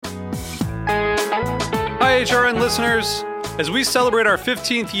HRN listeners. As we celebrate our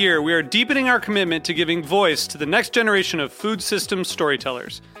 15th year, we are deepening our commitment to giving voice to the next generation of food systems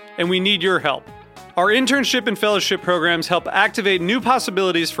storytellers, and we need your help. Our internship and fellowship programs help activate new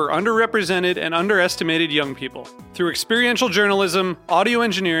possibilities for underrepresented and underestimated young people through experiential journalism, audio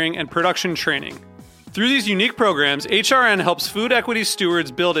engineering, and production training. Through these unique programs, HRN helps food equity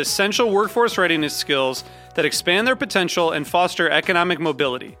stewards build essential workforce readiness skills that expand their potential and foster economic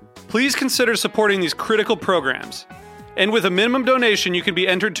mobility. Please consider supporting these critical programs. And with a minimum donation, you can be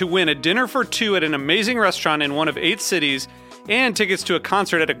entered to win a dinner for two at an amazing restaurant in one of 8 cities and tickets to a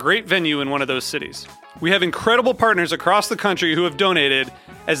concert at a great venue in one of those cities. We have incredible partners across the country who have donated,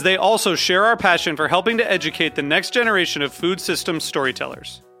 as they also share our passion for helping to educate the next generation of food systems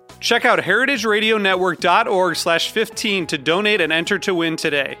storytellers. Check out heritageradionetwork.org/15 to donate and enter to win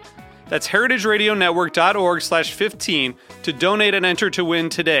today. That's heritageradionetwork.org/15 to donate and enter to win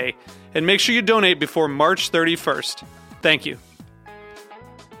today. And make sure you donate before March 31st. Thank you.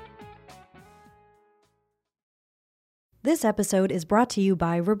 This episode is brought to you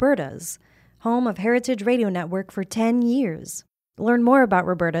by Roberta's, home of Heritage Radio Network for 10 years. Learn more about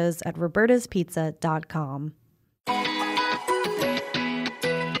Roberta's at robertaspizza.com.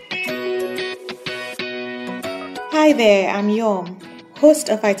 Hi there, I'm Rhum, host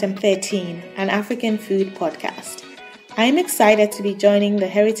of Item 13, an African food podcast. I'm excited to be joining the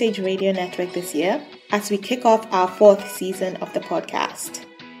Heritage Radio Network this year as we kick off our 4th season of the podcast.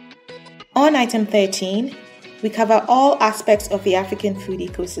 On Item 13, we cover all aspects of the African food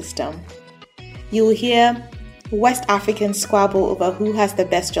ecosystem. You will hear West Africans squabble over who has the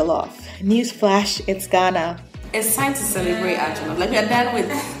best jollof. Newsflash, it's Ghana. It's time to celebrate our jollof. Like, we are done with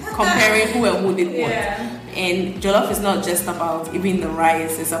comparing who and who did what. And jollof is not just about even the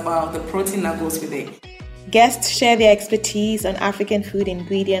rice, it's about the protein that goes with it. Guests share their expertise on African food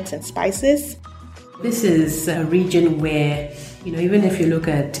ingredients and spices. This is a region where, even if you look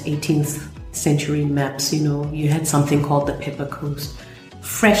at 18th century maps, you had something called the Pepper Coast.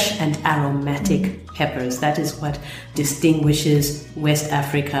 Fresh and aromatic peppers. That is what distinguishes West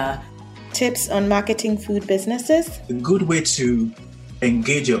Africa. Tips on marketing food businesses. A good way to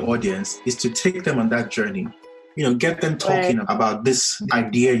engage your audience is to take them on that journey. Get them talking about this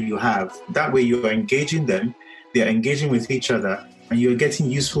idea you have. That way you're engaging them, they're engaging with each other, and you're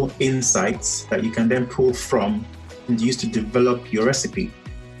getting useful insights that you can then pull from and use to develop your recipe.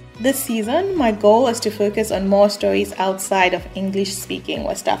 This season, my goal is to focus on more stories outside of English-speaking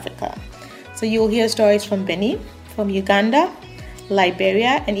West Africa. So you'll hear stories from Benin, from Uganda,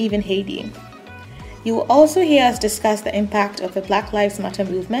 Liberia, and even Haiti. You will also hear us discuss the impact of the Black Lives Matter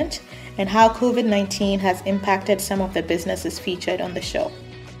movement and how COVID-19 has impacted some of the businesses featured on the show.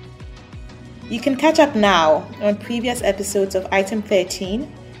 You can catch up now on previous episodes of Item 13,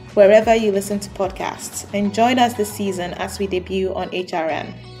 wherever you listen to podcasts, and join us this season as we debut on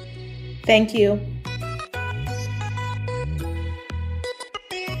HRN. Thank you.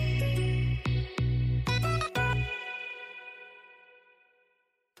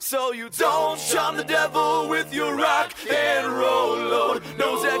 So you don't charm the devil with your rock and roll load.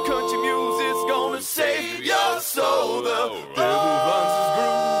 Knows that country music's gonna save your soul. The devil runs his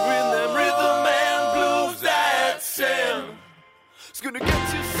groove in them rhythm and blues that sound. It's gonna get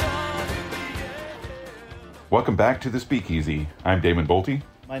you some in the end. Welcome back to the Speakeasy. I'm Damon Bolte.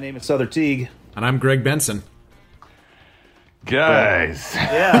 My name is Souther Teague. And I'm Greg Benson. Guys.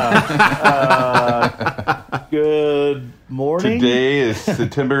 Good morning. Today is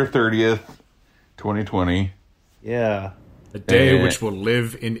September 30th, 2020. Yeah. A day which will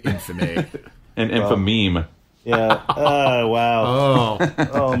live in infamy. An infameme. Yeah. Wow.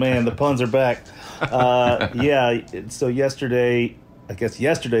 Oh, man, the puns are back. So yesterday, I guess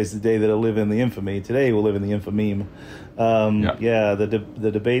yesterday's the day that it'll live in the infamy. Today will live in the infameme.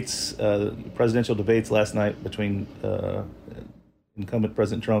 The debates, presidential debates last night between incumbent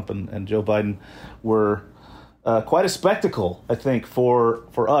President Trump and Joe Biden were quite a spectacle, I think, for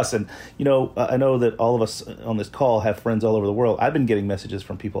us. And, I know that all of us on this call have friends all over the world. I've been getting messages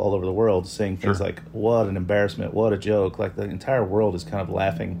from people all over the world saying things like, what an embarrassment, what a joke. Like, the entire world is kind of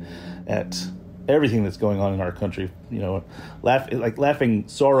laughing at everything that's going on in our country, laughing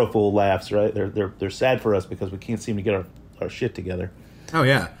sorrowful laughs, right? They're sad for us because we can't seem to get our shit together. Oh,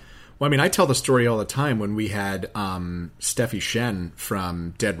 yeah. Well, I mean, I tell the story all the time when we had Steffi Shen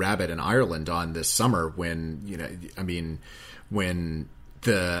from Dead Rabbit in Ireland on this summer when,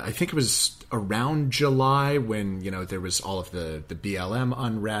 I think it was around July when, there was all of the BLM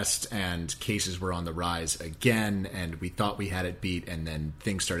unrest and cases were on the rise again, and we thought we had it beat, and then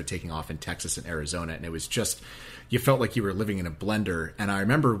things started taking off in Texas and Arizona, and it was just, you felt like you were living in a blender. And I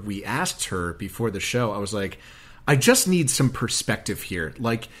remember we asked her before the show, I was like, I just need some perspective here.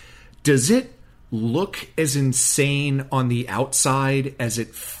 Like, does it look as insane on the outside as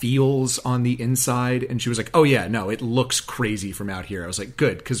it feels on the inside? And she was like, oh yeah, no, it looks crazy from out here. I was like,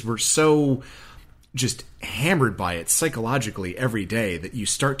 good, because we're so just hammered by it psychologically every day that you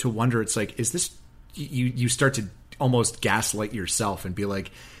start to wonder, it's like, is this, you start to almost gaslight yourself and be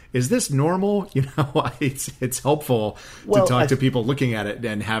like, is this normal? You know, it's helpful to talk to people looking at it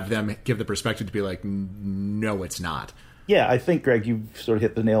and have them give the perspective to be like, no, it's not. Yeah, I think, Greg, you've sort of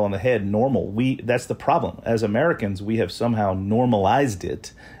hit the nail on the head. Normal. That's the problem. As Americans, we have somehow normalized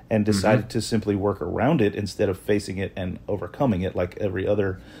it and decided to simply work around it instead of facing it and overcoming it like every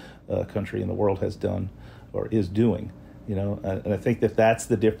other country in the world has done or is doing. You know, and I think that's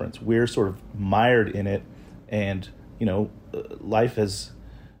the difference. We're sort of mired in it, and you know, life has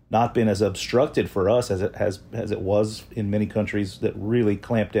not been as obstructed for us as it was in many countries that really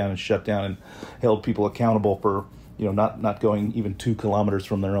clamped down and shut down and held people accountable for, you know, not going even 2 kilometers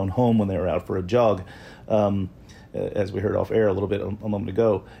from their own home when they were out for a jog. As we heard off air a little bit a moment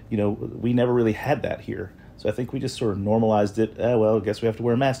ago, you know, we never really had that here. So I think we just sort of normalized it. Well, I guess we have to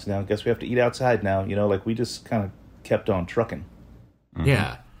wear masks now. I guess we have to eat outside now. You know, like we just kind of kept on trucking. Mm-hmm.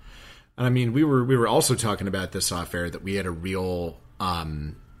 Yeah. And I mean, we were also talking about this off air, that we had a real,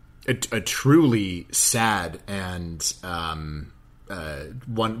 a truly sad and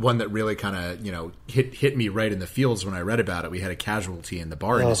one that really kind of, you know, hit me right in the feels when I read about it. We had a casualty in the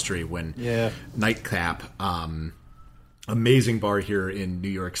bar industry when Nightcap, amazing bar here in New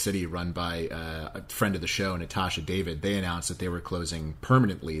York City, run by a friend of the show, Natasha David. They announced that they were closing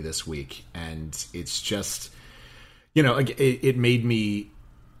permanently this week, and it's just, you know, it made me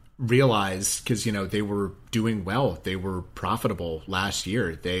realize, because, you know, they were doing well, they were profitable last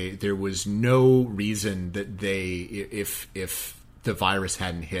year. There was no reason that if the virus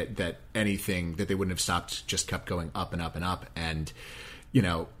hadn't hit, that anything, that they wouldn't have stopped, just kept going up and up and up. And, you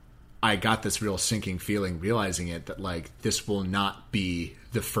know, I got this real sinking feeling realizing it, that like, this will not be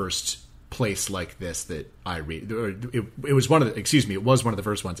the first place like this that I read. It was one of the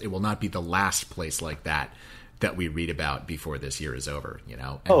first ones. It will not be the last place like that we read about before this year is over, you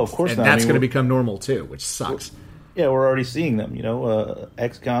know? And, of course not. And that's going to become normal too, which sucks. Yeah, we're already seeing them. You know,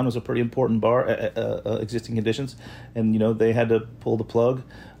 ex-con was a pretty important bar, existing conditions, and you know they had to pull the plug.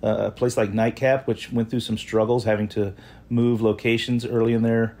 A place like Nightcap, which went through some struggles, having to move locations early in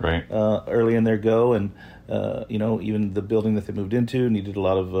their go, and you know, even the building that they moved into needed a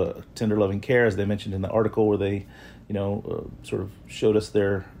lot of tender loving care, as they mentioned in the article, where they, you know, sort of showed us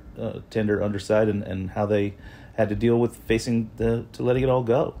their tender underside and how they had to deal with facing to letting it all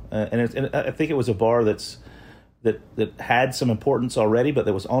go. And I think it was a bar that had some importance already, but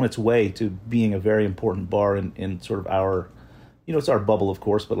that was on its way to being a very important bar in sort of our, you know, it's our bubble, of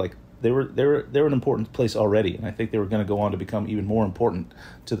course, but like they were an important place already, and I think they were going to go on to become even more important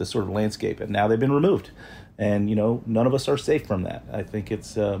to the sort of landscape. And now they've been removed, and you know, none of us are safe from that. I think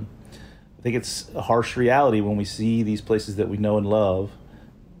it's a harsh reality when we see these places that we know and love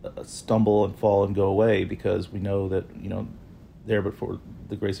stumble and fall and go away, because we know that, you know, there but for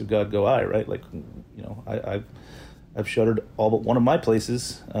the grace of God go I, right? Like, you know, I've shuttered all but one of my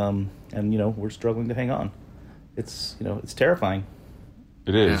places, and you know, we're struggling to hang on. It's, you know, it's terrifying.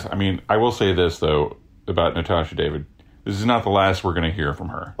 It is. I mean, I will say this though about Natasha David: this is not the last we're going to hear from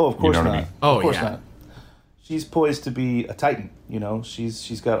her. Oh, of course not. I mean? Oh, of course yeah. not. She's poised to be a titan. You know,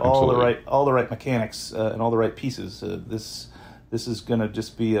 she's got all the right mechanics and all the right pieces. This is going to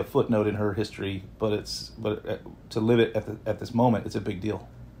just be a footnote in her history, but to live it at this moment, it's a big deal.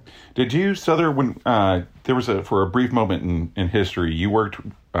 Did you, Souther, when there was for a brief moment in history, you worked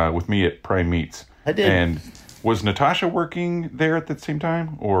with me at Prime Meats? I did. And was Natasha working there at the same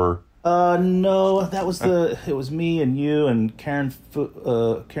time, or? No, that was it was me and you and Karen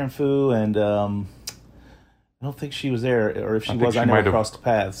Fu, and I don't think she was there, or if she was, I never crossed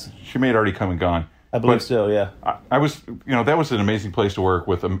paths. She may have already come and gone. I believe so, yeah. I was, you know, that was an amazing place to work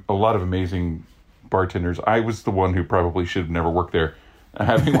with a lot of amazing bartenders. I was the one who probably should have never worked there,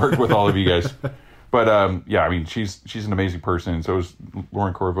 having worked with all of you guys. But yeah, I mean, she's an amazing person. So is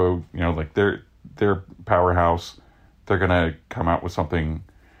Lauren Corvo. You know, like they're powerhouse. They're gonna come out with something,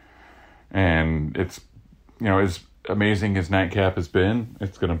 and it's, you know, as amazing as Nightcap has been,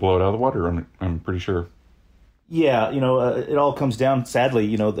 it's gonna blow it out of the water. I'm pretty sure. Yeah, you know, it all comes down, sadly,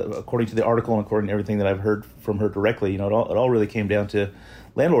 you know, according to the article and according to everything that I've heard from her directly, you know, it all really came down to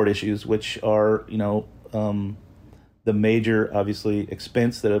landlord issues, which are, you know, the major, obviously,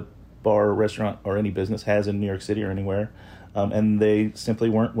 expense that a bar, restaurant, or any business has in New York City or anywhere. and they simply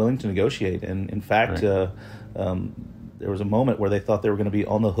weren't willing to negotiate. And in fact, there was a moment where they thought they were going to be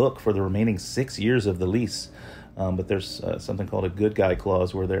on the hook for the remaining 6 years of the lease. But there's something called a good guy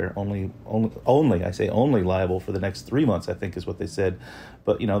clause where they're only liable for the next 3 months, I think is what they said.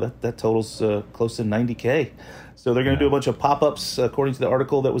 But, that totals close to $90K. So they're going to do a bunch of pop-ups, according to the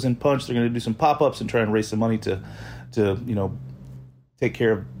article that was in Punch. They're going to do some pop-ups and try and raise some money to take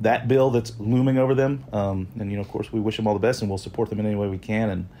care of that bill that's looming over them. And, of course, we wish them all the best, and we'll support them in any way we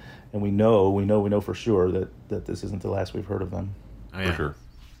can. And we know for sure that this isn't the last we've heard of them. Oh, yeah. For sure.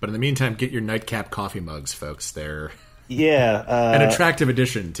 But in the meantime, get your nightcap coffee mugs, folks. They're an attractive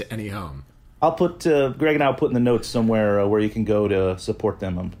addition to any home. I'll put Greg and I'll put in the notes somewhere where you can go to support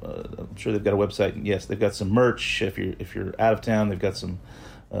them. I'm sure they've got a website. And yes, they've got some merch. If you're out of town, they've got some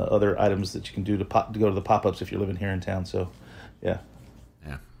other items that you can do to go to the pop-ups if you're living here in town. So, yeah.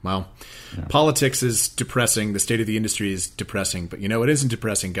 Yeah. Well, politics is depressing. The state of the industry is depressing. But it isn't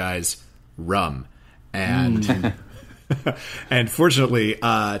depressing, guys. Rum. And and fortunately,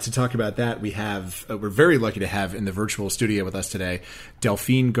 to talk about that, we're very lucky to have in the virtual studio with us today,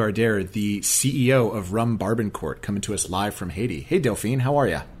 Delphine Gardere, the CEO of Rhum Barbancourt, coming to us live from Haiti. Hey, Delphine, how are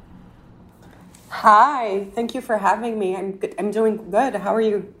you? Hi, thank you for having me. I'm good. I'm doing good. How are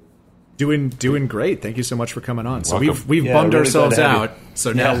you? Doing great. Thank you so much for coming on. So Welcome. we've bummed really ourselves out.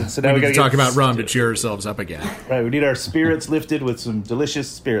 So now we need to talk about rum to cheer ourselves up again. Right, we need our spirits lifted with some delicious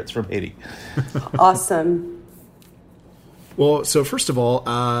spirits from Haiti. Awesome. Well, so first of all,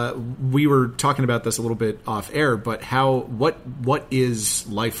 we were talking about this a little bit off air, but what is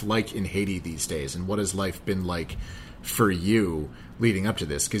life like in Haiti these days, and what has life been like for you leading up to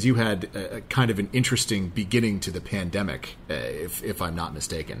this? Because you had a kind of an interesting beginning to the pandemic, if I'm not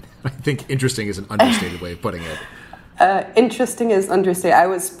mistaken. I think interesting is an understated way of putting it. Interesting is understated. I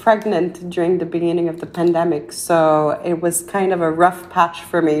was pregnant during the beginning of the pandemic, so it was kind of a rough patch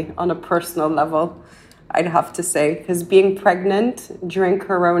for me on a personal level, I'd have to say, because being pregnant during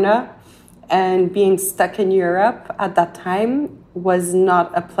Corona and being stuck in Europe at that time was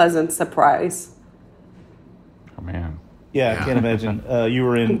not a pleasant surprise. Oh, man. Yeah, I can't imagine. You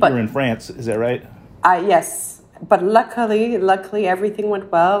were in France, is that right? Yes, but luckily everything went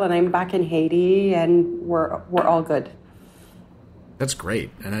well, and I'm back in Haiti, and we're all good. That's great,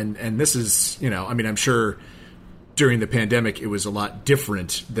 and this is I'm sure during the pandemic it was a lot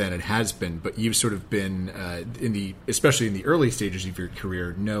different than it has been, but you've sort of been especially in the early stages of your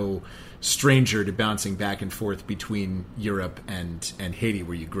career, no stranger to bouncing back and forth between Europe and Haiti,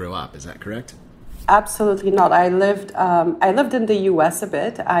 where you grew up. Is that correct? Absolutely not. I lived in the U.S. a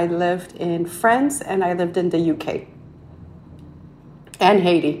bit. I lived in France, and I lived in the UK. And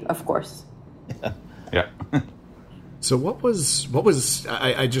Haiti, of course. Yeah. So what was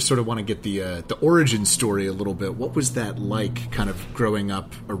I just sort of want to get the origin story a little bit. What was that like, kind of growing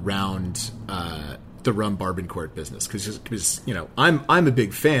up around the Rhum Barbancourt business? Because I'm a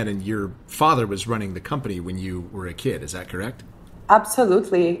big fan, and your father was running the company when you were a kid. Is that correct?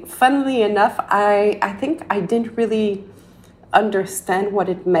 Absolutely. Funnily enough, I think I didn't really understand what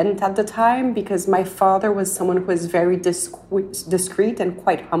it meant at the time, because my father was someone who was very discreet and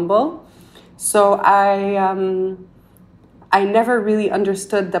quite humble. So I never really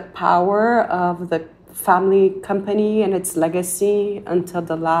understood the power of the family company and its legacy until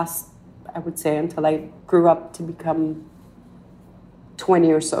until I grew up to become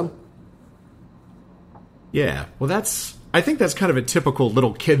 20 or so. Yeah. Well, I think that's kind of a typical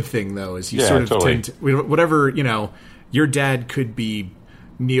little kid thing, though, is you sort of totally. tend to, whatever, your dad could be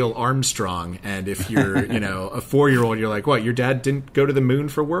Neil Armstrong, and if you're, a 4-year-old, you're like, what, your dad didn't go to the moon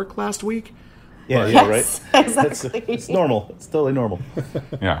for work last week? Yeah, yes, right. Exactly. It's normal. It's totally normal.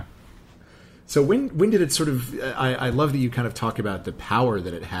 Yeah. So when did it sort of, I love that you kind of talk about the power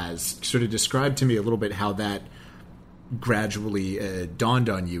that it has. Sort of describe to me a little bit how that gradually dawned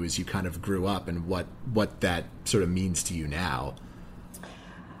on you as you kind of grew up, and what that sort of means to you now.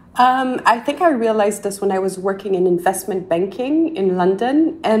 I think I realized this when I was working in investment banking in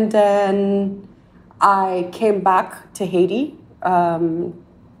London, and then I came back to Haiti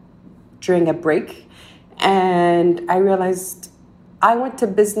during a break, and I realized I went to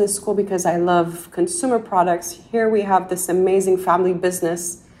business school because I love consumer products. Here we have this amazing family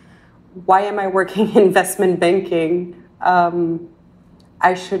business. Why am I working in investment banking?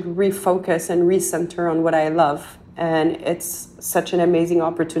 I should refocus and recenter on what I love. And it's such an amazing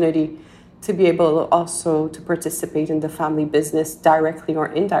opportunity to be able also to participate in the family business directly or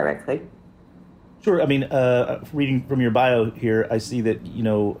indirectly. Sure. I mean, reading from your bio here, I see that,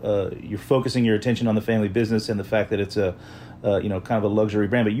 you're focusing your attention on the family business and the fact that it's a, kind of a luxury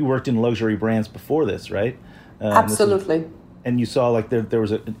brand. But you worked in luxury brands before this, right? Absolutely. and you saw like there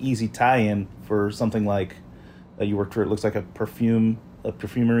was an easy tie-in for something like you worked for. It looks like a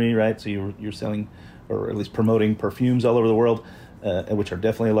perfumery, right? So you're selling, or at least promoting perfumes all over the world, which are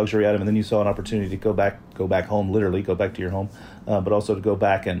definitely a luxury item. And then you saw an opportunity to go back home, literally go back to your home, but also to go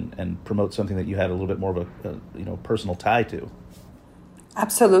back and promote something that you had a little bit more of a personal tie to.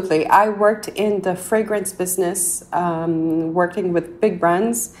 Absolutely. I worked in the fragrance business, working with big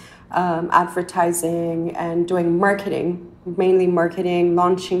brands, advertising and doing marketing, mainly marketing,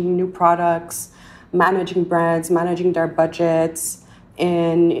 launching new products, managing brands, managing their budgets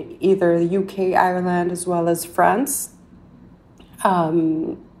in either the UK, Ireland, as well as France.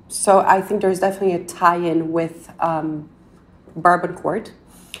 So I think there's definitely a tie-in with Bourbon Court.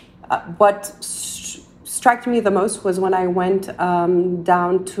 What struck me the most was when I went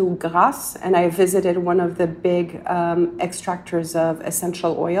down to Grasse and I visited one of the big extractors of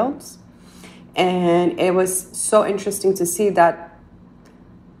essential oils. And it was so interesting to see that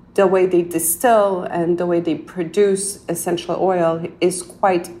the way they distill and the way they produce essential oil is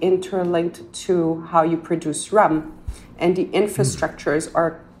quite interlinked to how you produce rum. And the infrastructures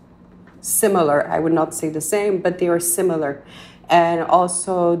are similar. I would not say the same, but they are similar. And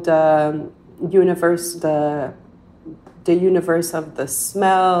also the universe of the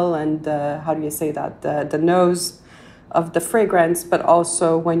smell and the nose of the fragrance, but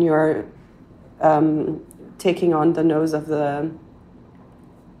also when you're taking on the nose of the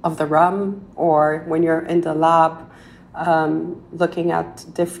rum, or when you're in the lab looking at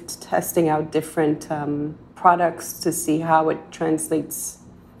testing out different products to see how it translates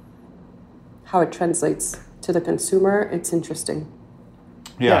to the consumer. It's interesting.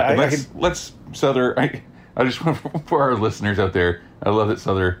 Yeah, let's Souther. I just want for our listeners out there. I love that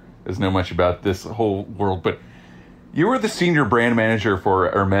Souther doesn't know much about this whole world, but you were the senior brand manager for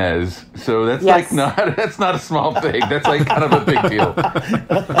Hermes, so that's that's not a small thing. That's like kind of a big deal.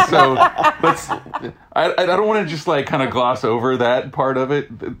 So I don't want to just like kind of gloss over that part of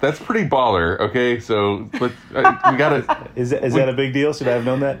it. That's pretty baller. Okay, so we gotta. Is that a big deal? Should I have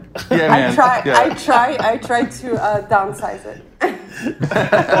known that? Yeah, man. I try to downsize it.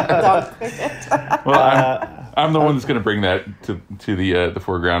 Well, I'm the one that's going to bring that to the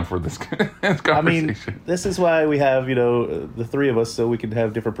foreground for this conversation. I mean, this is why we have the three of us, so we can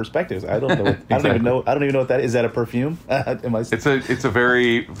have different perspectives. I don't know. Exactly. I don't even know what that is. Is that a perfume? It's a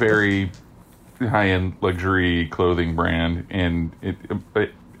very, very high-end luxury clothing brand, and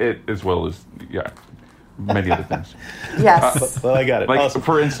it as well as many other things. Yes. Well, I got it. Like awesome.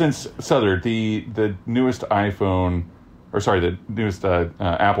 For instance, Souther, the newest iPhone, the newest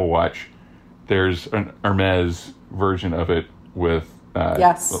Apple Watch. There's an Hermes version of it with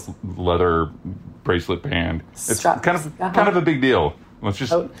leather bracelet band. It's kind of a big deal. Let's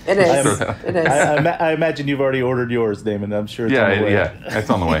just it is. It is. I imagine you've already ordered yours, Damon. I'm sure it's on the way. Yeah, it's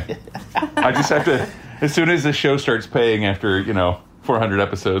on the way. I just have to, as soon as the show starts paying after 400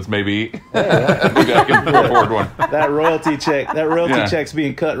 episodes, maybe I can afford one. That royalty check's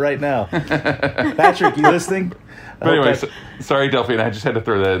being cut right now. Patrick, you listening? But anyway, sorry, Delphine. I just had to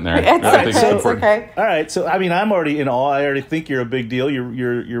throw that in there. It's okay. All right. So, I mean, I'm already in awe. I already think you're a big deal.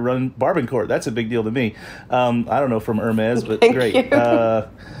 You're running Bourbon Court. That's a big deal to me. I don't know from Hermes, but Thank great.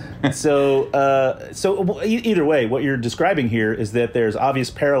 You. So either way, what you're describing here is that there's obvious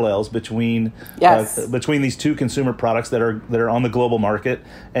parallels between these two consumer products that are on the global market,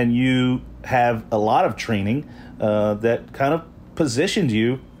 and you have a lot of training that kind of positioned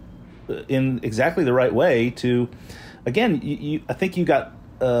you in exactly the right way to, again, I think you got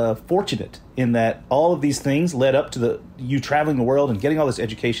fortunate in that all of these things led up to you traveling the world and getting all this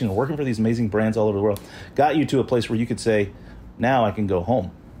education and working for these amazing brands all over the world, got you to a place where you could say, now I can go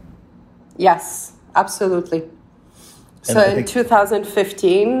home. Yes, absolutely. So in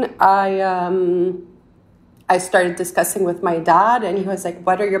 2015, I started discussing with my dad, and he was like,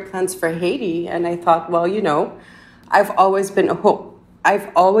 what are your plans for Haiti? And I thought, well, I've always been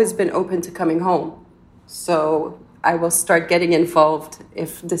open to coming home. So I will start getting involved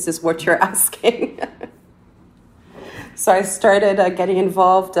if this is what you're asking. So I started getting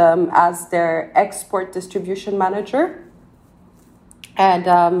involved as their export distribution manager. And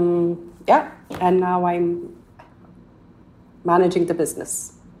and now I'm managing the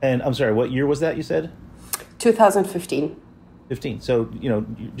business. And I'm sorry, what year was that you said? 2015. 15. So,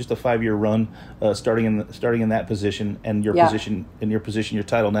 just a 5-year run, starting in that position, and your position, your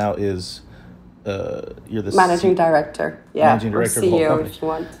title now is you're the managing director. Yeah, managing director or CEO of the whole company. if you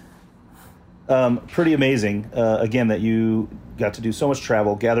want. Pretty amazing. Again, that you got to do so much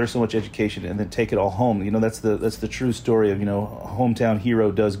travel, gather so much education, and then take it all home. That's the true story of hometown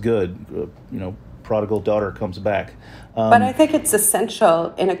hero does good. prodigal daughter comes back. But I think it's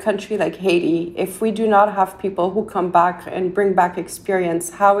essential in a country like Haiti. If we do not have people who come back and bring back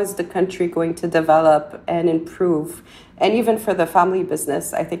experience, how is the country going to develop and improve? And even for the family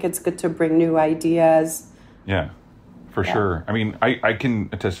business, I think it's good to bring new ideas. Yeah, for sure. I mean, I can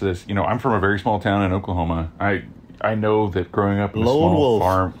attest to this. You know, I'm from a very small town in Oklahoma. I know that growing up in a small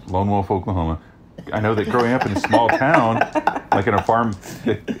farm, Lone Wolf, Oklahoma, I know that growing up in a small town, like in a farm,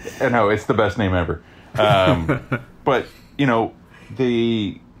 I know it's the best name ever. But, you know,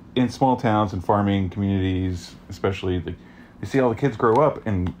 in small towns and farming communities, especially, you see all the kids grow up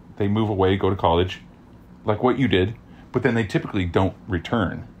and they move away, go to college, like what you did, but then they typically don't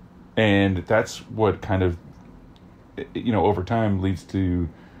return. And that's what kind of, you know, over time leads to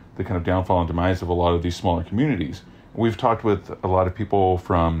the kind of downfall and demise of a lot of these smaller communities. We've talked with a lot of people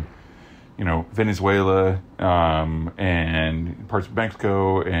from, you know, Venezuela and parts of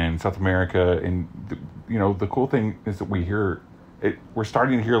Mexico and South America. And, you know, the cool thing is that we're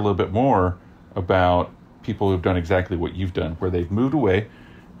starting to hear a little bit more about people who've done exactly what you've done, where they've moved away,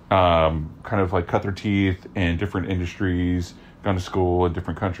 kind of like cut their teeth in different industries, gone to school in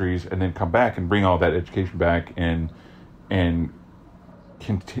different countries, and then come back and bring all that education back and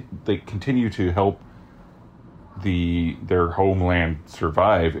they continue to help their homeland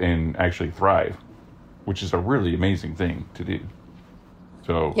survive and actually thrive, which is a really amazing thing to do.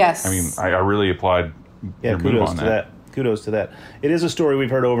 So, yes. I mean, I really applaud your move on that. Kudos to that. It is a story we've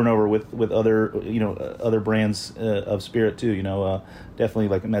heard over and over with other, you know, other brands of spirit too. You know, definitely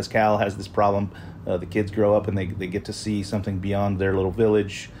like Mezcal has this problem. The kids grow up and they get to see something beyond their little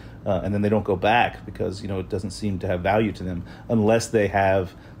village, and then they don't go back because, you know, it doesn't seem to have value to them unless they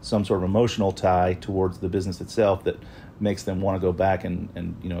have some sort of emotional tie towards the business itself that makes them want to go back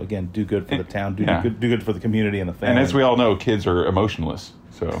and you know, again, do good for the town, do good for the community and the family. And as we all know, kids are emotionless.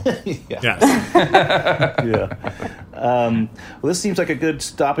 So yeah. Well, this seems like a good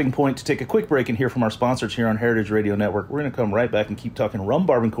stopping point to take a quick break and hear from our sponsors here on Heritage Radio Network. We're going to come right back and keep talking Rhum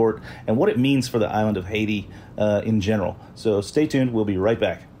Barbancourt and what it means for the island of Haiti in general. So stay tuned. We'll be right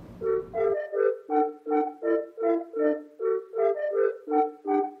back.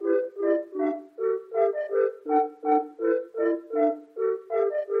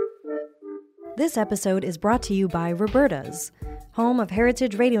 This episode is brought to you by Roberta's, home of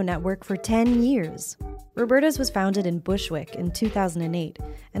Heritage Radio Network for 10 years. Roberta's was founded in Bushwick in 2008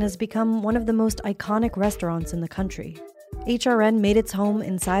 and has become one of the most iconic restaurants in the country. HRN made its home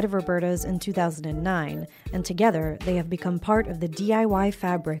inside of Roberta's in 2009, and together they have become part of the DIY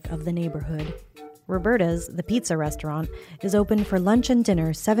fabric of the neighborhood. Roberta's, the pizza restaurant, is open for lunch and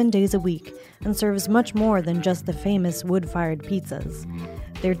dinner 7 days a week and serves much more than just the famous wood-fired pizzas.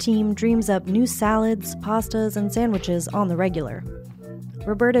 Their team dreams up new salads, pastas, and sandwiches on the regular.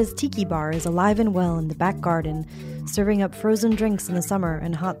 Roberta's Tiki Bar is alive and well in the back garden, serving up frozen drinks in the summer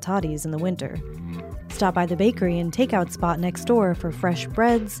and hot toddies in the winter. Stop by the bakery and takeout spot next door for fresh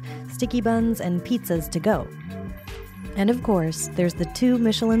breads, sticky buns, and pizzas to go. And of course, there's the 2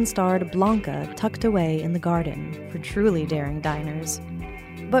 Michelin-starred Blanca tucked away in the garden for truly daring diners.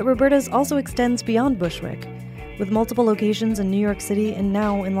 But Roberta's also extends beyond Bushwick, with multiple locations in New York City and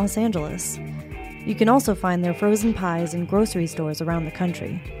now in Los Angeles. You can also find their frozen pies in grocery stores around the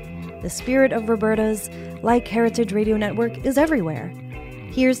country. The spirit of Roberta's, like Heritage Radio Network, is everywhere.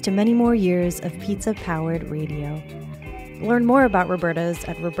 Here's to many more years of pizza-powered radio. Learn more about Roberta's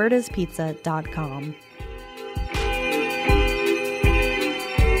at robertaspizza.com.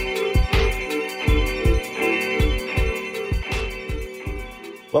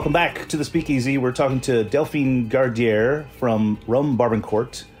 Welcome back to the Speakeasy. We're talking to Delphine Gardier from Rhum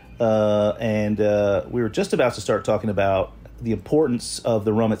Barbancourt, and we were just about to start talking about the importance of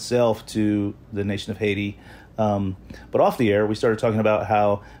the rum itself to the nation of Haiti. But off the air, we started talking about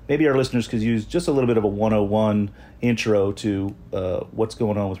how maybe our listeners could use just a little bit of a 101 intro to what's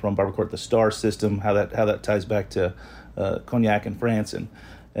going on with Rhum Barbancourt, the star system, how that ties back to cognac in France, and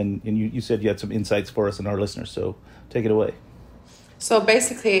you said you had some insights for us and our listeners. So take it away. So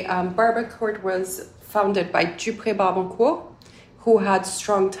basically, Barbancourt was founded by Dupré Barbancourt, who had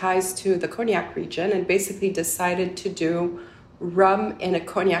strong ties to the cognac region and basically decided to do rum in a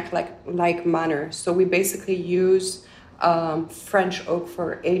cognac-like manner. So we basically use French oak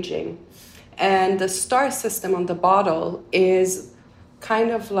for aging. And the star system on the bottle is kind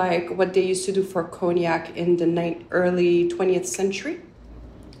of like what they used to do for cognac in the early 20th century.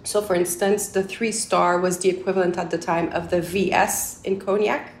 So, for instance, the 3-star was the equivalent at the time of the VS in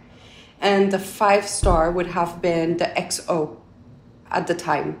cognac, and the 5-star would have been the XO at the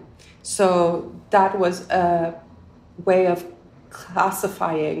time. So that was a way of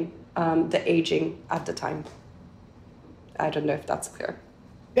classifying the aging at the time. I don't know if that's clear.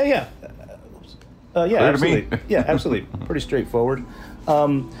 Yeah, absolutely. Yeah, absolutely. Pretty straightforward.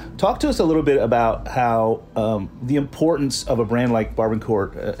 Talk to us a little bit about how the importance of a brand like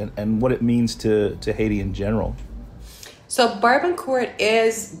Barbancourt and what it means to Haiti in general. So Barbancourt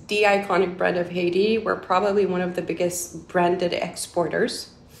is the iconic brand of Haiti. We're probably one of the biggest branded exporters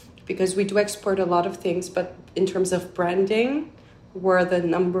because we do export a lot of things, but in terms of branding, we're the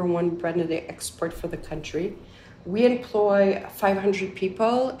number one branded export for the country. We employ 500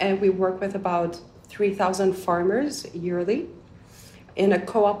 people and we work with about 3,000 farmers yearly in a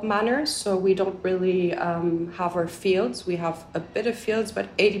co-op manner. So we don't really have our fields. We have a bit of fields,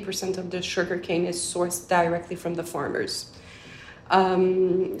 but 80% of the sugarcane is sourced directly from the farmers.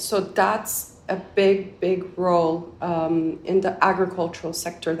 So that's a big role in the agricultural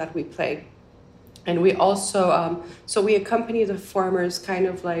sector that we play. And we also, so we accompany the farmers kind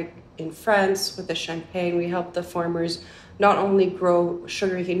of like in France with the champagne. We help the farmers not only grow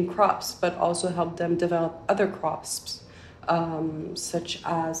sugarcane crops, but also help them develop other crops, such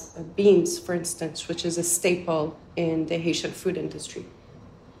as beans, for instance, which is a staple in the Haitian food industry.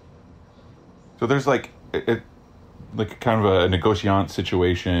 So there's like kind of a negociant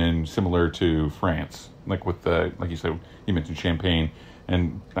situation similar to France, like with the, like you said, you mentioned champagne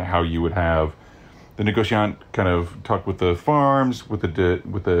and how you would have the negociant kind of talk with the farms, with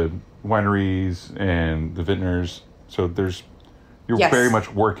the wineries and the vintners. So you're yes. very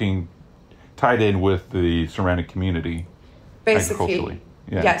much working tied in with the surrounding community. Basically,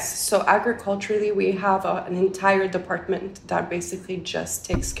 yes. So agriculturally, we have an entire department that basically just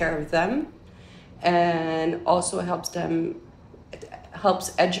takes care of them and also helps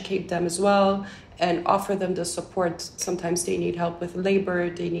educate them as well and offer them the support. Sometimes they need help with labor,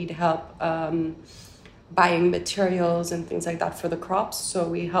 they need help buying materials and things like that for the crops. So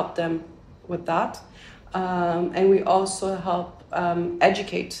we help them with that. And we also help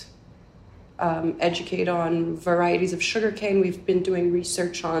educate on varieties of sugarcane. We've been doing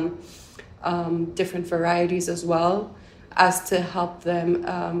research on different varieties as well as to help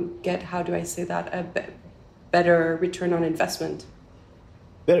them get, how do I say that, a better return on investment.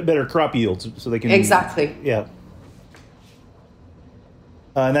 Better crop yields so they can... Exactly. Yeah.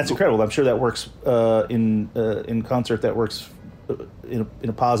 And that's incredible. I'm sure that works in concert. That works in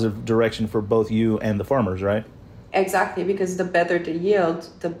a positive direction for both you and the farmers, right? Exactly, because the better the yield,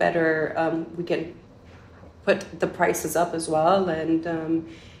 the better we can put the prices up as well, and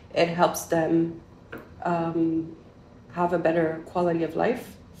it helps them have a better quality of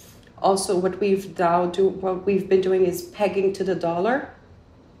life. Also, what we've been doing is pegging to the dollar.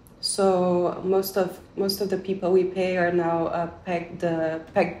 So most of the people we pay are now pegged.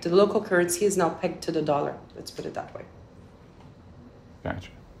 The local currency is now pegged to the dollar. Let's put it that way.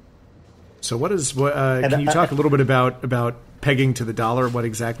 Gotcha. So can you talk a little bit about pegging to the dollar? What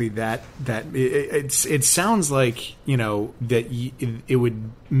exactly that it sounds like, that it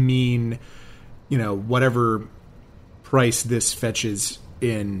would mean, whatever price this fetches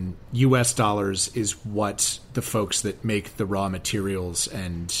in U.S. dollars is what the folks that make the raw materials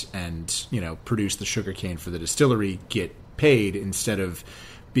and produce the sugarcane for the distillery get paid, instead of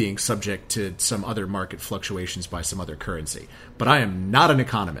being subject to some other market fluctuations by some other currency. But I am not an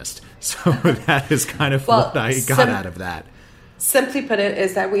economist, so that is kind of what I got out of that. Simply put it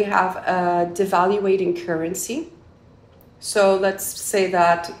is that we have a devaluating currency. So let's say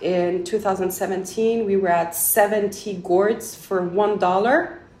that in 2017, we were at 70 gourds for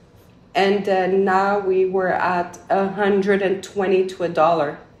 $1. And then now we were at 120 to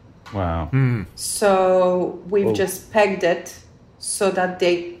 $1. Wow. So we've just pegged it so that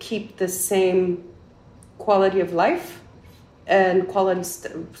they keep the same quality of life and quality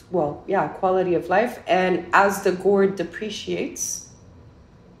of life. And as the gourd depreciates,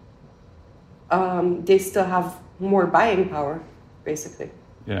 they still have more buying power, basically.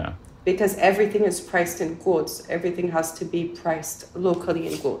 Yeah. Because everything is priced in goods. Everything has to be priced locally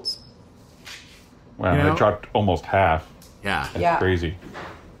in goods. Wow, it dropped almost half. Yeah. That's crazy.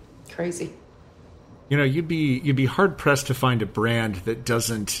 Crazy. You'd be hard pressed to find a brand that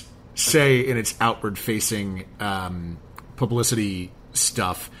doesn't say in its outward facing publicity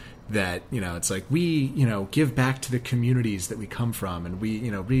stuff that, it's like we give back to the communities that we come from, and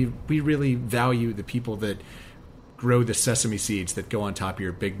we really value the people that grow the sesame seeds that go on top of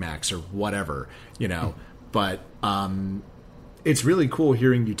your Big Macs or whatever, But it's really cool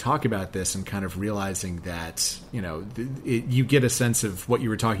hearing you talk about this and kind of realizing that, you get a sense of what you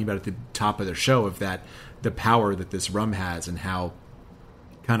were talking about at the top of the show, of that the power that this rum has and how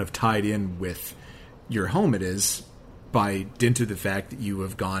kind of tied in with your home it is by dint of the fact that you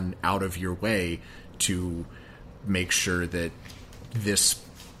have gone out of your way to make sure that this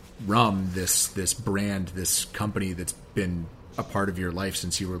rum, this brand, this company that's been a part of your life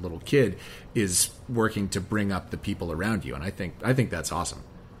since you were a little kid is working to bring up the people around you. And I think that's awesome.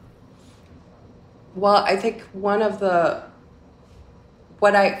 Well, I think what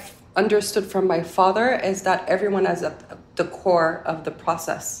I understood from my father is that everyone is at the core of the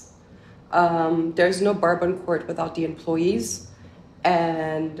process. There's no bourbon court without the employees,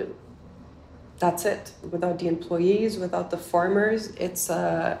 and that's it. Without the employees, without the farmers, it's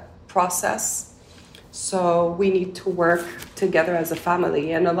a process. So we need to work together as a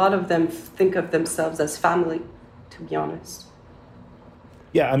family, and a lot of them think of themselves as family, to be honest.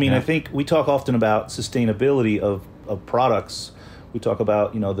 Yeah, I mean, I think we talk often about sustainability of products. We talk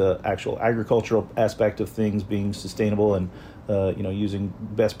about, the actual agricultural aspect of things being sustainable and, using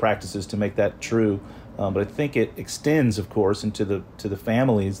best practices to make that true. But I think it extends, of course, into the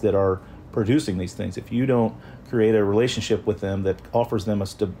families that are producing these things. If you don't create a relationship with them that offers them a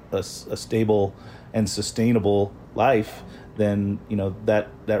stable and sustainable life, then that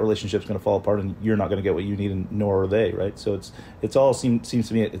relationship's going to fall apart, and you're not going to get what you need, and nor are they, right? So it's all seems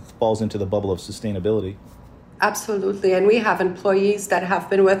to me it falls into the bubble of sustainability. Absolutely, and we have employees that have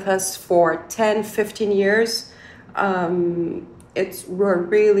been with us for 10, 15 years. We're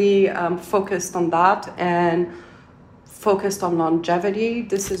really focused on that and focused on longevity.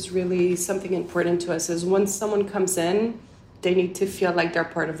 This is really something important to us. Is when someone comes in, they need to feel like they're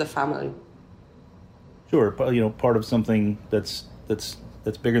part of the family. Sure, part of something that's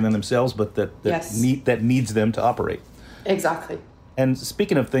bigger than themselves, but that yes. that needs them to operate. Exactly. And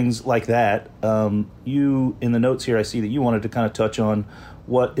speaking of things like that, you in the notes here, I see that you wanted to kind of touch on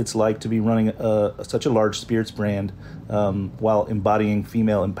what it's like to be running such a large spirits brand while embodying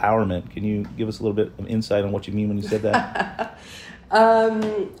female empowerment. Can you give us a little bit of insight on what you mean when you said that?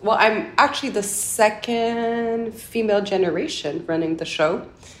 Well, I'm actually the second female generation running the show.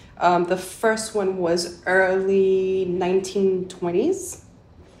 The first one was early 1920s,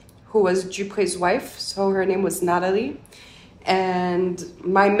 who was Dupre's wife. So her name was Natalie. And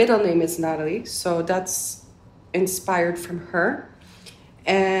my middle name is Natalie, so that's inspired from her.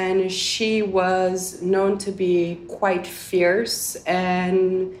 And she was known to be quite fierce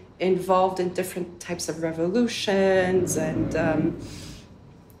and involved in different types of revolutions. And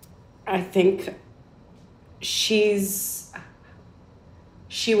I think she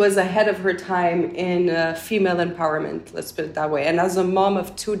was ahead of her time in female empowerment, let's put it that way. And as a mom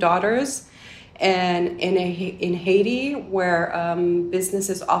of two daughters, and in Haiti, where business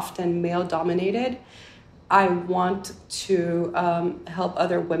is often male-dominated, I want to help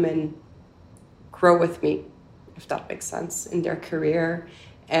other women grow with me, if that makes sense, in their career.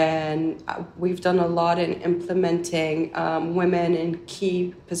 And we've done a lot in implementing women in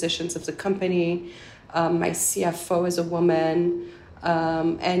key positions of the company. My CFO is a woman,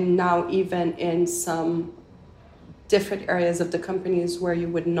 and now even in some different areas of the companies where you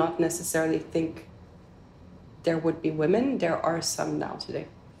would not necessarily think there would be women, there are some now today.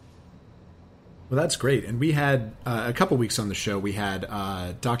 Well, that's great. And we had a couple weeks on the show, we had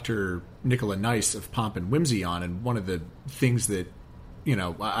Dr. Nicola Nice of Pomp and Whimsy on, and one of the things that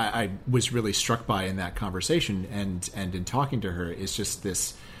I was really struck by in that conversation and in talking to her is just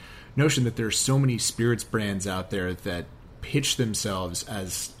this notion that there's so many spirits brands out there that pitch themselves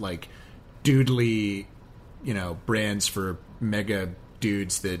as like doodly brands for mega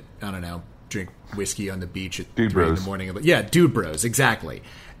dudes that, I don't know, drink whiskey on the beach at 3 in the morning. Yeah, dude bros, exactly.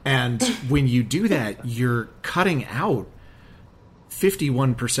 And when you do that, you're cutting out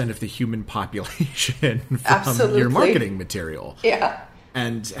 51% of the human population from Absolutely. Your marketing material. Yeah.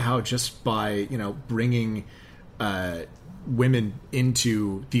 And how just by, bringing women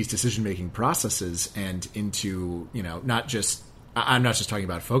into these decision-making processes and into, I'm not just talking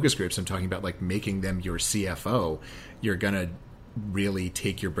about focus groups. I'm talking about like making them your CFO. You're going to really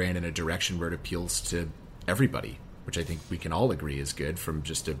take your brand in a direction where it appeals to everybody, which I think we can all agree is good from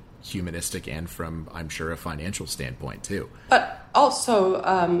just a humanistic and from, I'm sure, a financial standpoint too. But also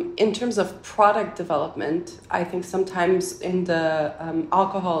in terms of product development, I think sometimes in the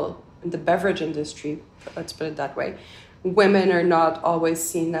in the beverage industry, let's put it that way, women are not always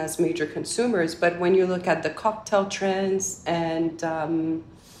seen as major consumers, but when you look at the cocktail trends and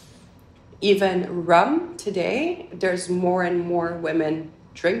even rum today, there's more and more women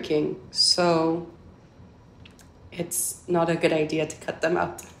drinking. So it's not a good idea to cut them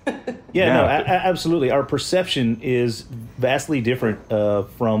out. Absolutely. Our perception is vastly different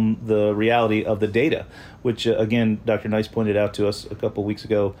from the reality of the data, which, again, Dr. Nice pointed out to us a couple weeks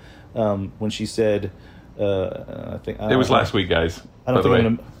ago when she said, I think it was last week, guys. I don't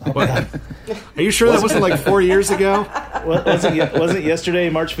think I'm gonna. Are you sure that wasn't like 4 years ago? wasn't it yesterday,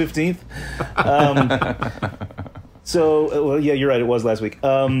 March 15th? So, yeah, you're right. It was last week.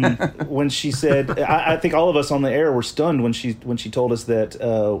 When she said, I think all of us on the air were stunned when she told us that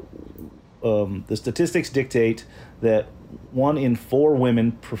the statistics dictate that 1 in 3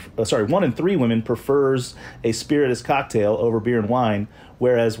 women prefers a spirituous cocktail over beer and wine,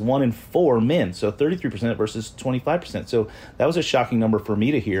 whereas 1 in 4 men, so 33% versus 25%. So that was a shocking number for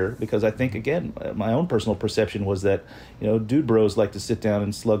me to hear, because I think, again, my own personal perception was that, dude bros like to sit down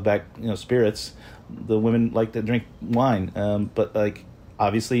and slug back, spirits. The women like to drink wine. But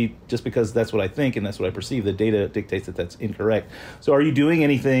obviously, just because that's what I think and that's what I perceive, the data dictates that that's incorrect. So are you doing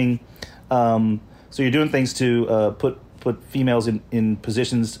anything? So you're doing things to put females in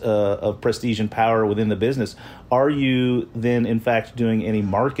positions of prestige and power within the business. Are you then, in fact, doing any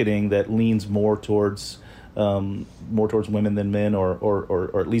marketing that leans more towards women than men,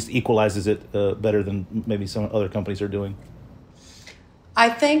 or at least equalizes it better than maybe some other companies are doing? I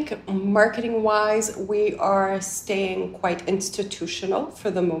think marketing-wise, we are staying quite institutional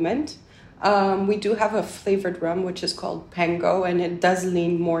for the moment. We do have a flavored rum, which is called Pango, and it does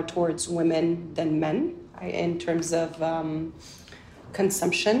lean more towards women than men in terms of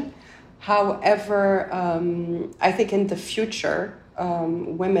consumption. However, I think in the future,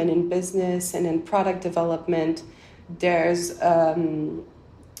 women in business and in product development, there's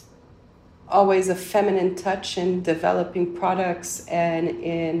always a feminine touch in developing products and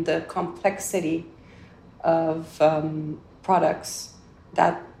in the complexity of products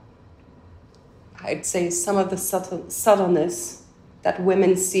that I'd say some of the subtleness that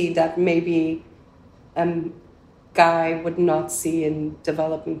women see that maybe a guy would not see in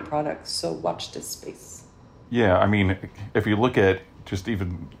developing products. So watch this space. Yeah, I mean, if you look at just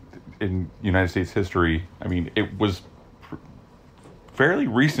even in United States history, I mean, it was fairly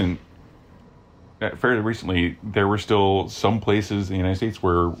recently, there were still some places in the United States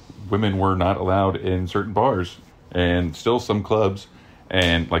where women were not allowed in certain bars, and still some clubs,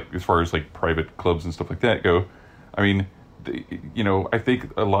 and as far as private clubs and stuff like that go, I mean, I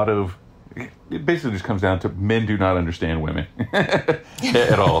think a lot of it basically just comes down to men do not understand women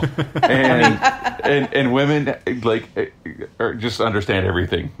at all, and women just understand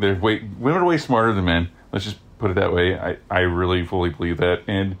everything. Women are way smarter than men. Let's just put it that way. I really fully believe that,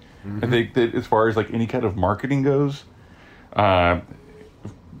 and I think that as far as any kind of marketing goes,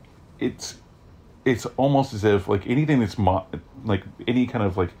 it's almost as if anything that's any kind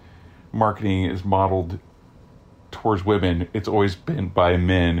of marketing is modeled towards women, it's always been by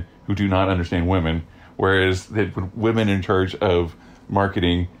men who do not understand women, whereas women in charge of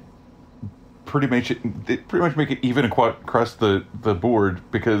marketing pretty much make it even across the board,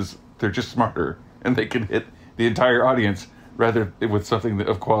 because they're just smarter and they can hit the entire audience rather with something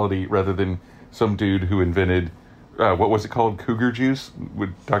of quality, rather than some dude who invented what was it called, cougar juice, what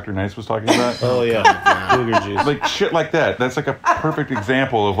Dr. Nice was talking about. Oh yeah, cougar juice, shit like that. That's a perfect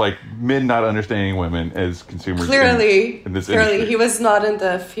example of men not understanding women as consumers. Clearly, in this industry. He was not in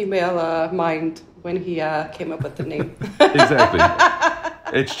the female mind when he came up with the name. Exactly.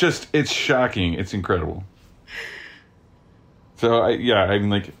 It's shocking. It's incredible. So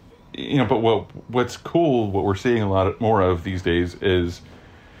but what's cool, what we're seeing a lot more of these days is,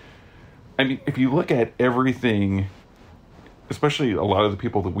 I mean, if you look at everything, especially a lot of the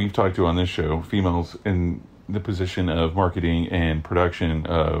people that we've talked to on this show, females in the position of marketing and production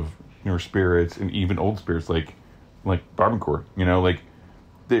of newer spirits and even old spirits like Barbancourt,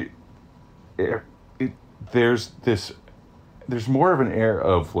 there's more of an air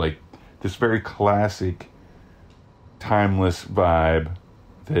of this very classic, timeless vibe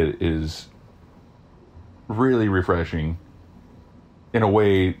that is really refreshing in a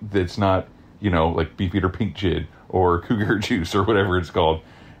way that's not, Beefeater Pink Jid or Cougar Juice or whatever it's called.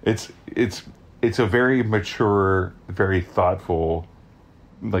 It's a very mature, very thoughtful,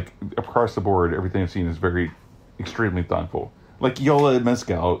 across the board, everything I've seen is very extremely thoughtful. Yola and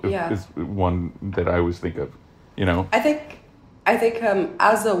Mezcal is one that I always think of, I think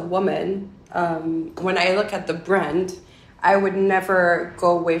as a woman, when I look at the brand, I would never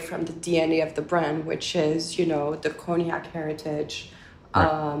go away from the DNA of the brand, which is, the cognac heritage,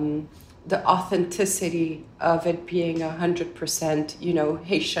 right. The authenticity of it being 100%,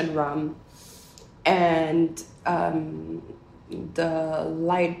 Haitian rum, and the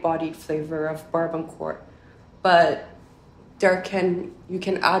light-bodied flavor of Barbancourt. But you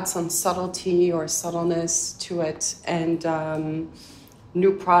can add some subtlety or subtleness to it, and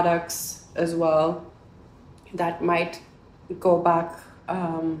new products as well that might go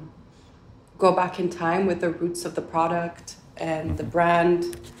go back in time with the roots of the product and the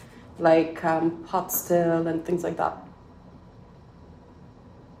brand, like pot still and things like that.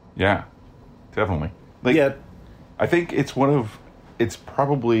 Yeah, definitely. Like, I think it's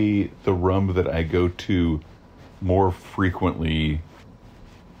probably the rum that I go to more frequently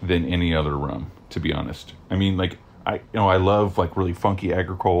than any other rum, to be honest. I mean, like, I love like really funky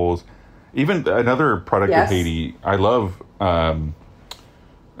agricoles. Even another product of Haiti, I love Clarin.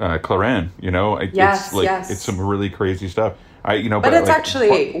 You know, it's like it's some really crazy stuff. But it's like,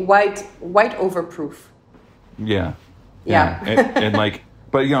 actually white overproof. Yeah. and like,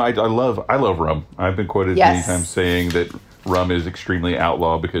 but you know, I love rum. I've been quoted many times saying that rum is extremely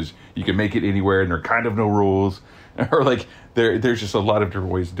outlaw because you can make it anywhere and there are kind of no rules, or like there's just a lot of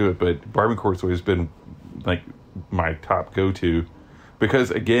different ways to do it. But Bourbon Court's always been like my top go-to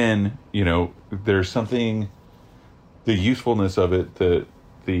because, again, you know, there's something, the usefulness of it, the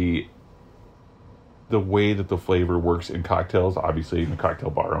way that the flavor works in cocktails. Obviously, I'm a cocktail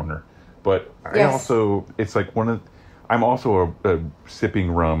bar owner, but I also, it's like I'm also a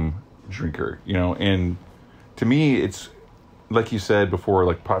sipping rum drinker, you know, and to me, it's like you said before,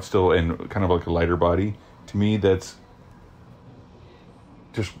 like pot still and kind of like a lighter body. To me, that's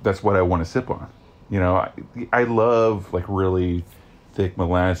what I want to sip on. You know, I love like really thick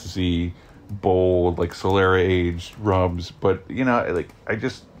molassesy, bold, like Solera aged rums, but you know,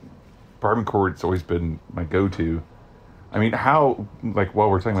 Bourbon Court's always been my go-to. I mean, how, like, while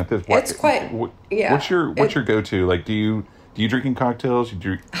we're talking about this, what's your go-to? Like, do you drink in cocktails? You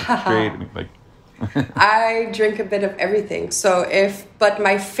drink straight? I mean, like, I drink a bit of everything. But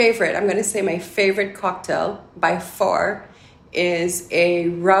my favorite, I'm going to say my favorite cocktail by far is a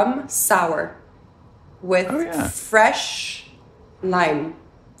rum sour with fresh lime.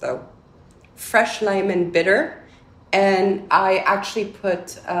 So fresh lime and bitter. And I actually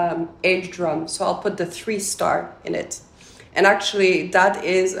put aged rum. So I'll put the 3-star in it. And actually, that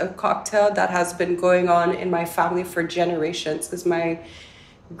is a cocktail that has been going on in my family for generations. Because my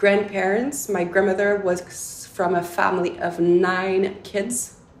grandmother was from a family of 9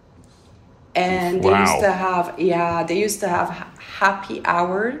 kids. And they used to have happy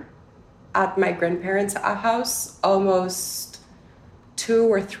hour at my grandparents' house almost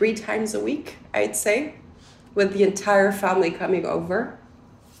 2 or 3 times a week, I'd say, with the entire family coming over.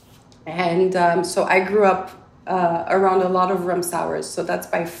 And so I grew up around a lot of rum sours, so that's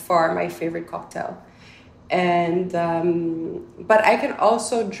by far my favorite cocktail. And but I can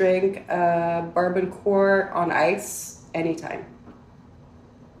also drink Bourbon Court on ice anytime.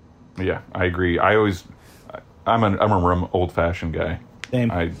 Yeah, I agree. I'm a rum old fashioned guy.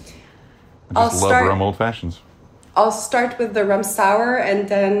 Same. I just love rum old fashions. I'll start with the rum sour and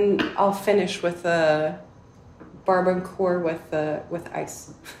then I'll finish with the Bourbon Court with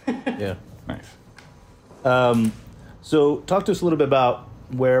ice. Yeah, nice. So talk to us a little bit about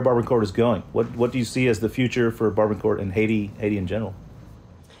where Bourbon Court is going. What do you see as the future for Bourbon Court and Haiti in general?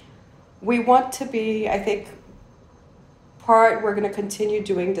 We want to be, I think, we're going to continue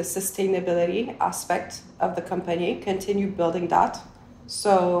doing the sustainability aspect of the company, continue building that.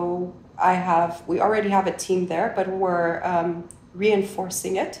 So we already have a team there, but we're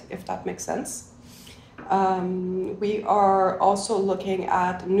reinforcing it, if that makes sense. We are also looking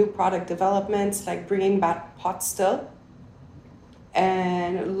at new product developments, like bringing back pot still,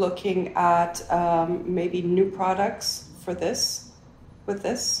 and looking at maybe new products with this.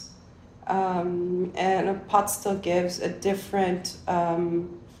 And a pot still gives a different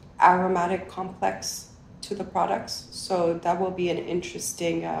aromatic complex to the products, so that will be an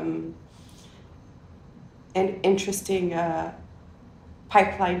interesting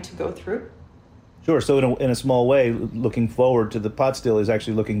pipeline to go through. Sure. So in a small way, looking forward to the pot still is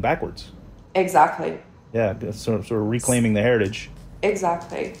actually looking backwards. Exactly. Yeah, sort of reclaiming the heritage.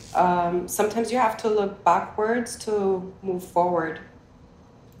 Exactly. Sometimes you have to look backwards to move forward.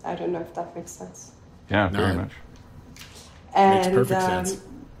 I don't know if that makes sense. Yeah, very much. And, makes perfect sense.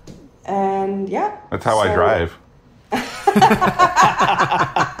 And yeah. That's how I drive.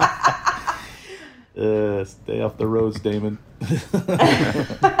 Stay off the roads, Damon.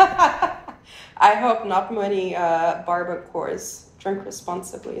 I hope not many barbecores. Drink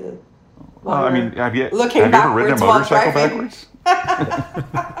responsibly. Well, I mean, have you ever ridden a motorcycle backwards?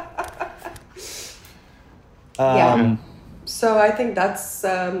 Yeah. So I think that's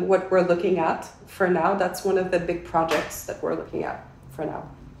what we're looking at for now. That's one of the big projects that we're looking at for now.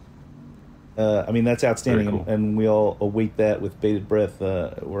 I mean, that's outstanding, cool. and we all await that with bated breath.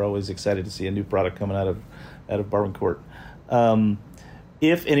 We're always excited to see a new product coming out of Bourbon Court.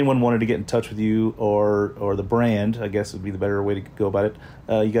 if anyone wanted to get in touch with you or the brand, I guess would be the better way to go about it,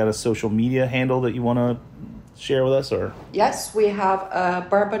 you got a social media handle that you want to share with us? Or Yes, we have a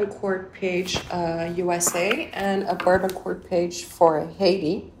Bourbon Court page USA and a Bourbon Court page for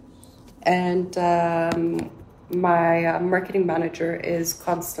Haiti. And my marketing manager is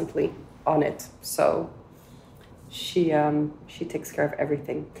constantly on it. So she takes care of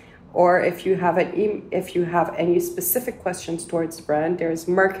everything. Or if you have any specific questions towards the brand, there's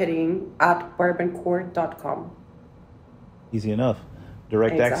marketing@bourboncourt.com. Easy enough.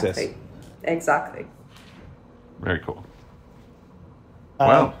 Direct access. Exactly. Very cool.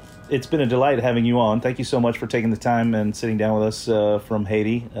 It's been a delight having you on. Thank you so much for taking the time and sitting down with us from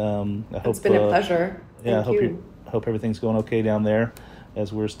Haiti. It's been a pleasure. I hope everything's going okay down there,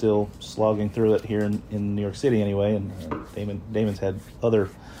 as we're still slogging through it here in New York City anyway. And Damon's had other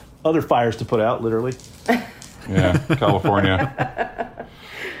fires to put out, literally. Yeah, California.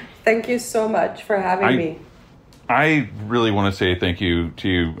 Thank you so much for having me. I really want to say thank you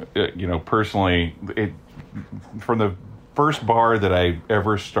to you, personally. From the first bar that I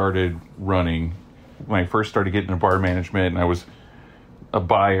ever started running, when I first started getting into bar management, and I was a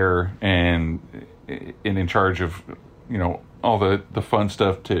buyer and in charge of, all the fun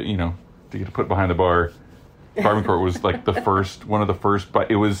stuff to get to put behind the bar. Bourbon Court was like one of the first,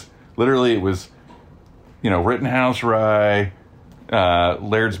 but it was Rittenhouse Rye,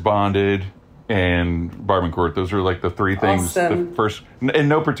 Laird's Bonded, and Bourbon Court. Those were like the three things, awesome. The first, in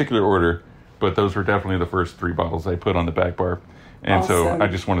no particular order, but those were definitely the first 3 bottles I put on the back bar. And awesome. So I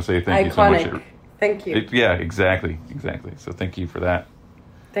just want to say thank you so much. Thank you. Yeah, exactly. So thank you for that.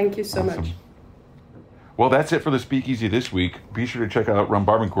 Thank you so much. Well, that's it for the Speakeasy this week. Be sure to check out Rhum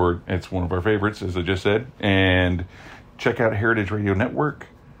Bourbon Court. It's one of our favorites, as I just said. And check out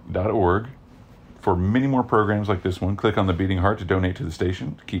heritageradionetwork.org for many more programs like this one. Click on the beating heart to donate to the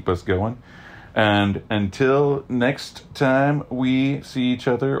station to keep us going. And until next time we see each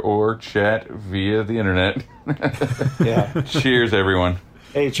other or chat via the internet. Yeah. Cheers, everyone.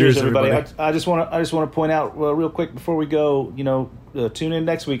 Hey, cheers everybody. I just want to point out real quick before we go, tune in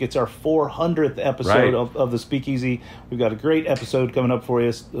next week. It's our 400th episode of the Speakeasy. We've got a great episode coming up for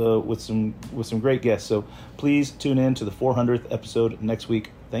you with some great guests. So please tune in to the 400th episode next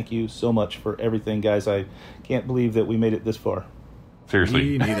week. Thank you so much for everything, guys. I can't believe that we made it this far. Seriously.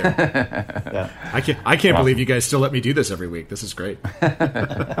 Me neither. Yeah. I can't believe you guys still let me do this every week. This is great.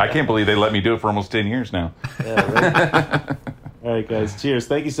 I can't believe they let me do it for almost 10 years now. Yeah, right? All right, guys. Cheers.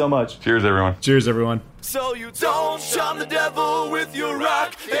 Thank you so much. Cheers, everyone. Cheers, everyone. So you don't charm the devil with your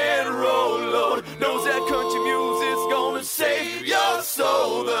rock and roll load. Knows that country music's gonna save your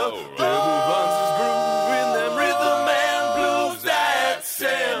soul. The devil runs his groove in them rhythm and blues that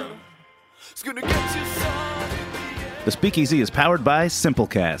sound. It's gonna get you some. The Speakeasy is powered by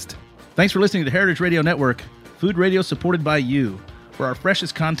Simplecast. Thanks for listening to Heritage Radio Network, food radio supported by you. For our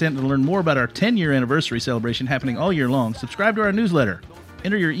freshest content and to learn more about our 10-year anniversary celebration happening all year long, subscribe to our newsletter.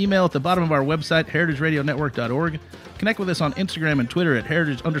 Enter your email at the bottom of our website, heritageradionetwork.org. Connect with us on Instagram and Twitter at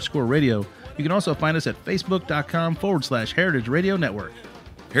heritage_radio. You can also find us at facebook.com/Heritage Radio Network.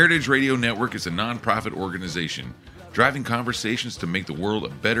 Heritage Radio Network is a nonprofit organization driving conversations to make the world a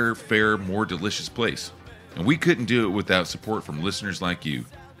better, fairer, more delicious place. And we couldn't do it without support from listeners like you.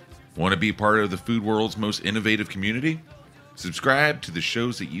 Want to be part of the food world's most innovative community? Subscribe to the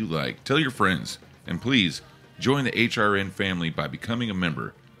shows that you like, tell your friends, and please join the HRN family by becoming a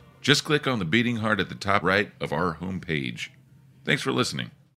member. Just click on the beating heart at the top right of our homepage. Thanks for listening.